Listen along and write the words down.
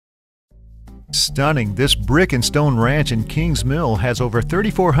Stunning, this brick and stone ranch in Kings Mill has over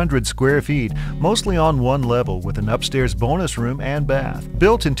 3,400 square feet, mostly on one level with an upstairs bonus room and bath.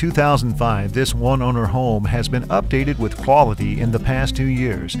 Built in 2005, this one-owner home has been updated with quality in the past 2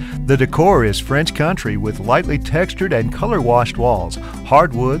 years. The decor is French country with lightly textured and color-washed walls,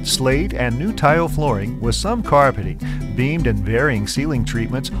 hardwood, slate, and new tile flooring with some carpeting, beamed and varying ceiling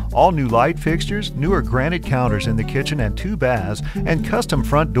treatments, all new light fixtures, newer granite counters in the kitchen and 2 baths, and custom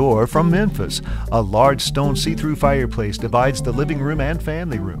front door from Memphis. A large stone see-through fireplace divides the living room and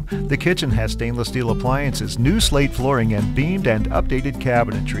family room. The kitchen has stainless steel appliances, new slate flooring, and beamed and updated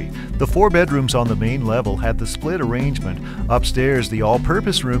cabinetry. The 4 bedrooms on the main level have the split arrangement. Upstairs, the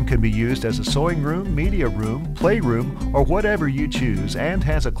all-purpose room can be used as a sewing room, media room, playroom, or whatever you choose, and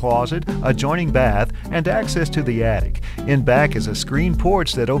has a closet, adjoining bath, and access to the attic. In back is a screen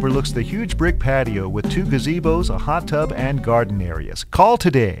porch that overlooks the huge brick patio with 2 gazebos, a hot tub, and garden areas. Call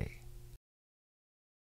today.